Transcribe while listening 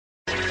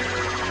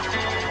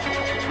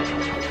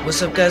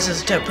What's up guys,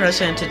 it's Tech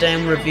Press and today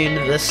I'm reviewing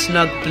the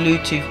Snugg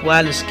Bluetooth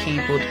wireless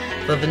keyboard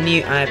for the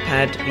new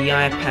iPad, the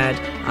iPad,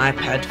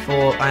 iPad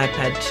 4,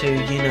 iPad 2,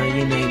 you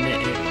name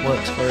it, it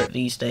works for it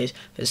these days,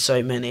 there's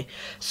so many.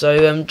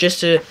 So just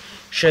to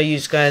show you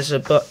guys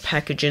the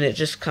packaging, it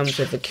just comes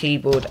with a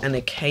keyboard and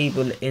a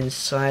cable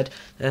inside,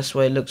 that's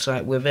what it looks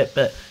like with it,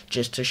 but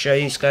just to show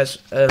you guys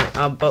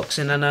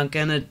unboxing, and I'm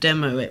gonna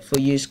demo it for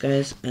you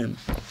guys and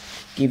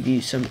give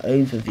you some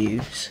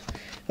overviews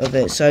of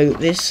it. So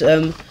this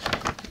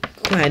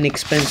quite an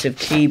expensive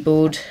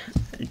keyboard,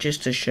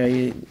 just to show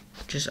you,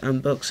 just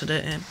unboxed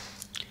it here.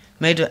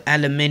 Made of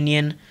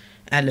aluminium,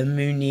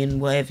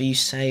 whatever you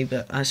say,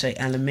 but I say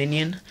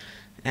aluminium,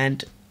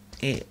 and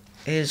it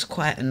is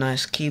quite a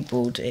nice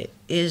keyboard. It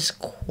is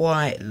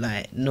quite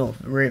light, not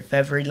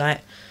very light.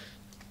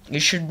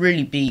 It should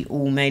really be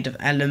all made of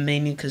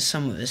aluminium because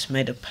some of it's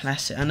made of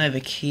plastic. I know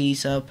the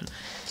keys are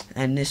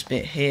and this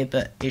bit here,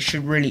 but it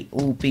should really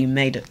all be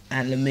made of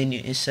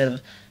aluminium instead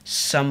of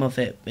some of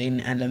it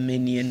being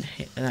aluminium,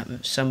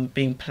 some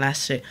being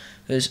plastic,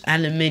 because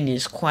aluminium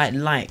is quite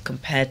light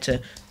compared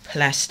to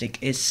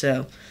plastic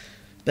itself.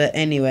 But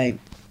anyway,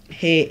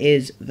 here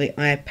is the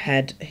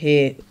iPad,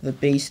 here the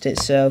beast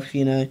itself,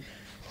 you know,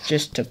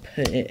 just to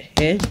put it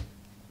here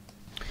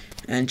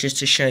and just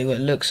to show you what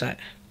it looks like.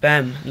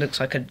 Bam, looks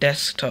like a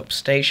desktop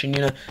station,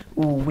 you know,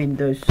 all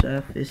Windows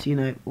Surface, you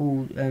know,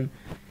 all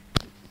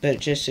but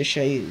just to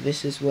show you,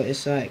 this is what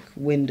it's like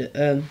with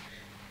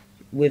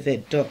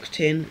it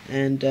docked in,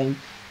 and I'm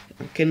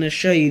gonna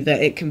show you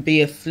that it can be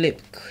a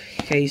flip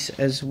case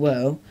as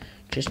well,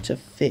 just to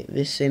fit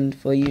this in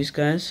for you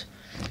guys.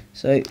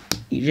 So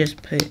you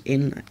just put it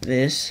in like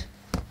this.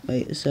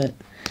 Wait a sec.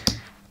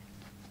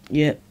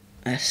 Yep,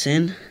 that's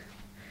in,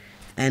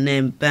 and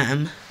then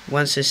bam,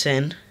 once it's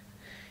in,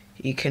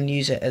 you can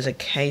use it as a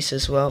case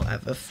as well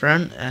at the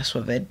front. That's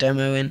what they're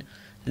demoing.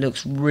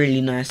 Looks really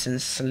nice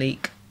and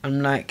sleek. I'm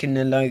liking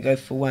the logo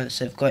for once.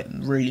 They've got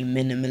really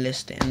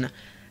minimalistic and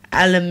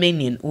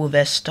aluminium. All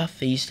their stuff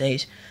these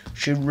days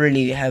should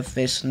really have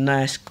this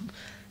nice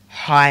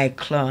high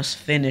class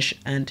finish,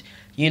 and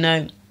you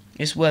know,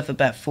 it's worth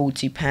about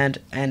 £40,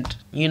 and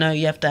you know,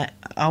 you have that.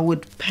 I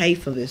would pay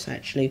for this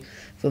actually,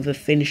 for the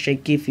finish they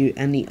give you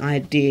and the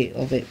idea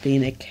of it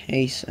being a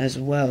case as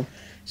well.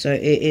 So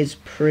it is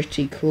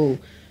pretty cool.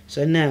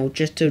 So now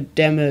just to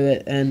demo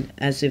it, and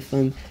as if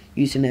I'm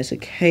using it as a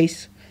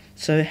case,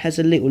 so it has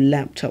a little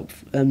laptop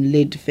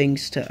lid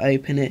things to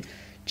open it,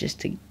 just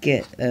to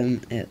get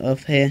it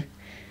off here.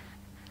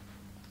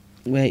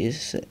 Wait,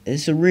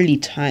 it's a really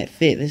tight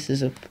fit. This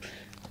is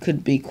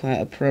could be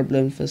quite a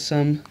problem for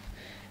some.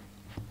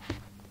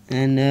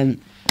 And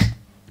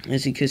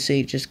as you can see,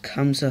 it just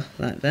comes off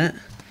like that,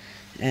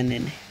 and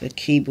then the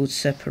keyboard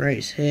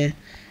separates here.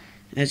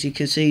 As you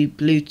can see,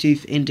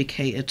 Bluetooth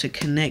indicator to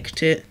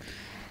connect it,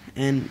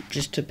 and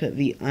just to put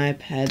the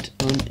iPad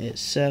on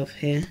itself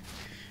here.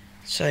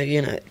 So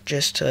you know,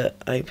 just to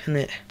open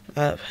it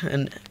up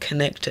and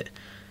connect it.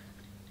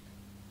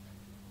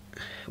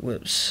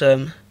 Whoops.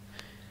 So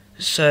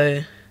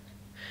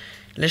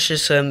let's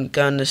just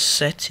go in the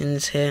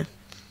settings here,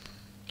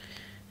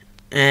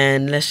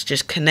 and let's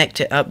just connect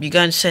it up. You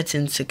go in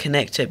settings to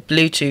connect it,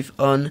 Bluetooth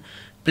on,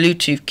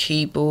 Bluetooth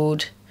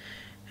keyboard,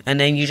 and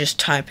then you just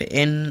type it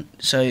in.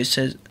 So it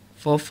says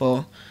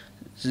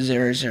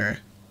 4400,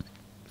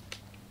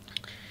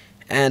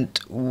 and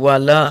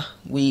voila,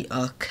 we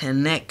are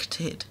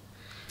connected.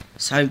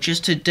 So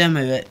just to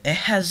demo it, it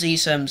has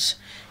these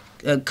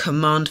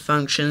command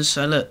functions.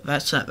 So look,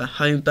 that's like the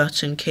home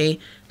button key,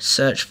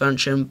 search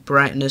function,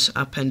 brightness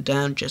up and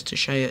down, just to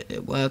show you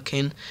it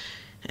working.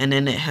 And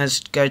then it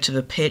has go to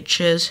the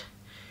pictures,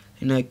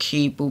 you know,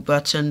 keyboard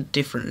button,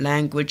 different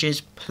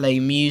languages, play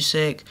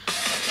music,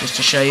 just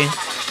to show you.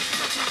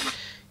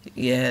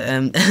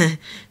 Yeah,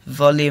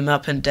 volume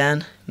up and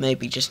down,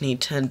 maybe just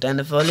need to turn down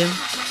the volume.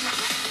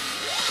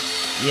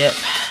 Yep.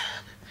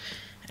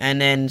 And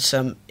then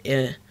some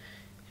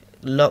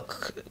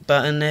lock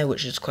button there,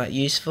 which is quite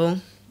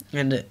useful,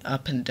 and the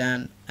up and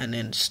down, and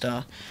then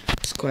star.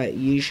 It's quite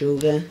usual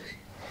there.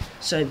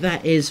 So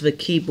that is the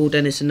keyboard,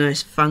 and it's a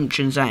nice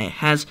functions that it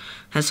has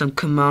some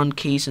command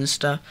keys and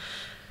stuff.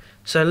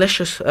 So let's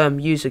just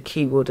use the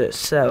keyboard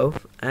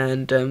itself,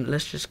 and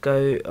let's just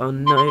go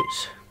on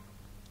notes,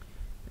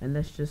 and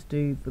let's just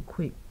do the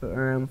quick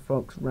brown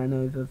fox ran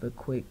over the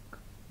quick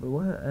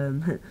what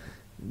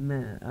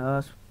man, I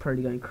was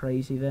probably going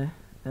crazy there.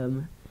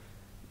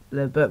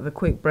 But the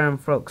quick brown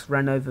fox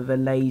ran over the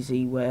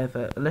lazy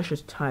whatever. Let's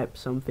just type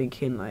something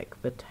in, like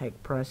the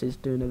Tech Price is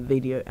doing a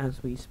video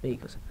as we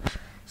speak.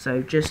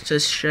 So just to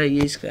show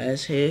you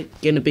guys here,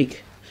 gonna be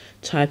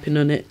typing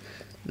on it.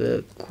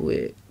 The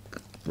quick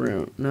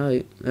brown,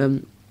 no,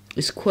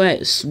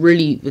 it's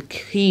really, the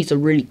keys are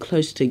really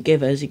close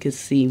together, as you can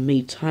see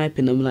me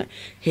typing them, like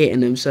hitting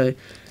them. So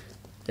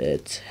the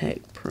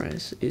Tech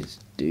Price is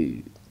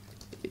do.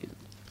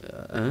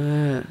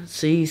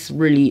 See, it's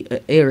really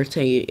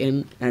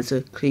irritating as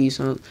the keys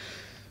aren't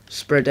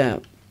spread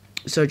out.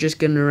 So just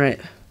gonna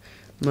write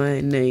my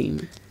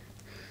name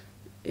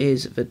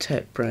is the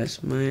Tech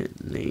Press. My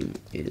name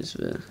is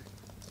the...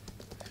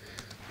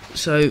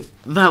 So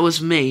that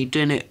was me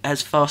doing it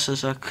as fast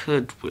as I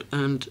could,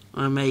 and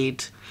I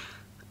made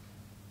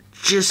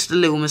just a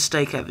little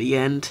mistake at the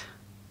end.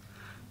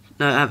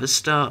 No, at the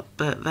start,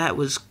 but that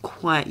was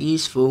quite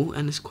useful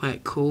and it's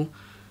quite cool.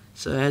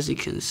 So as you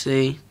can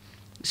see,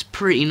 it's a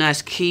pretty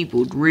nice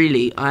keyboard.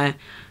 Really, I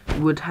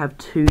would have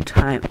two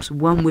types,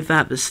 one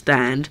without the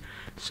stand,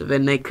 so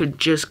then they could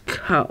just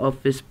cut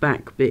off this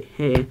back bit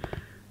here,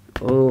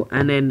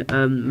 and then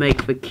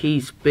make the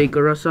keys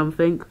bigger or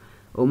something,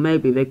 or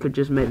maybe they could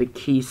just make the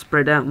keys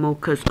spread out more,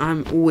 because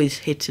I'm always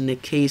hitting the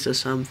keys or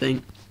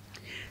something.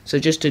 So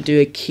just to do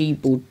a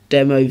keyboard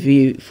demo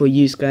view for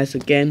you guys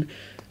again.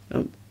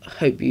 I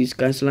hope you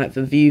guys like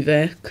the view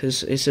there,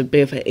 because it's a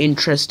bit of an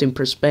interesting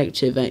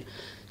perspective that,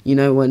 you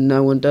know, when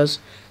no one does.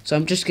 So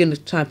I'm just going to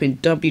type in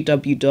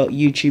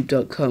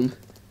www.youtube.com.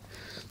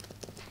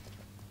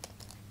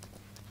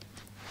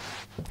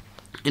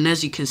 And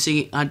as you can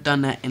see, I've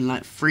done that in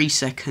like 3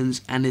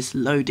 seconds and it's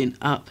loading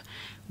up,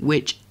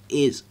 which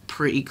is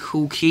pretty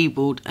cool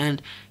keyboard.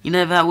 And you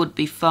know, that would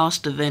be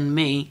faster than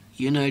me,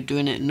 you know,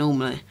 doing it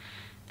normally.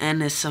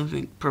 And there's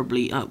something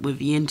probably up with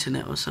the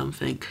internet or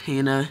something,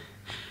 you know.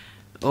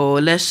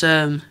 Or let's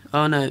oh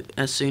no,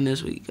 as soon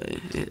as we go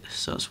it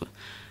starts.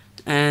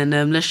 And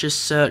let's just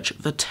search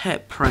the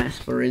Tech Press,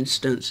 for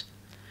instance.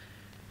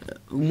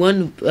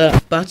 One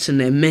button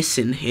they're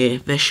missing here,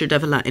 they should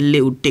have like a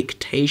little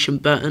dictation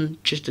button,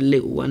 just a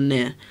little one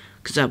there,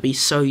 because that'd be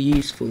so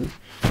useful.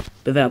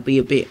 But that'd be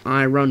a bit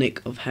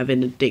ironic of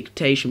having a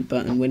dictation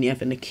button when you're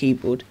having a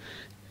keyboard.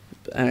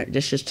 Alright,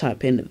 let's just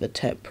type in the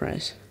Tech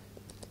Press.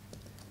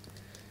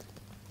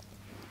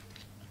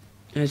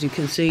 As you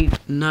can see,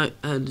 no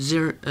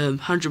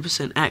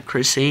 100%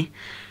 accuracy,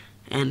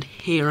 and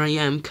here I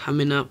am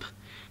coming up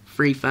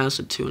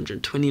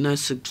 3,229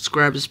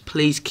 subscribers.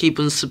 Please keep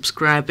on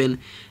subscribing,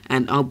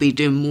 and I'll be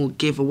doing more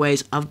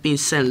giveaways. I've been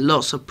sent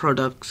lots of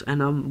products,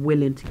 and I'm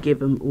willing to give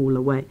them all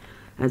away,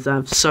 as I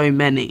have so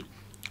many.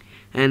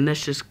 And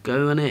let's just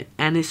go on it,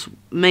 and it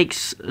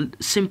makes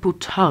simple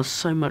tasks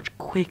so much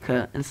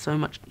quicker and so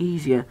much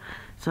easier.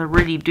 So I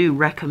really do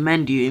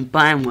recommend you in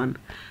buying one.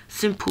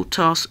 Simple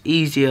task,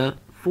 easier,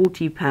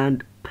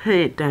 £40, put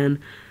it down,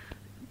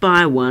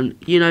 buy one,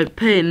 you know,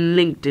 put it in the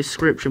link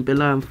description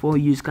below for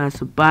you guys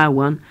to buy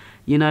one.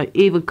 You know,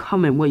 even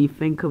comment what you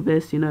think of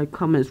this, you know,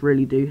 comments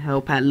really do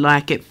help out.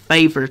 Like it,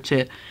 favourite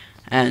it,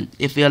 and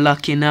if you're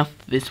lucky enough,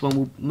 this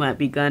one might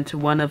be going to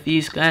one of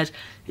you guys.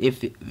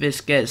 If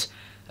this gets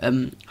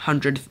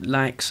 100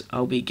 likes,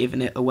 I'll be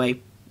giving it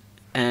away,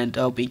 and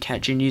I'll be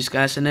catching you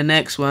guys in the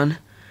next one.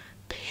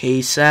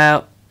 Peace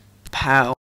out, pal.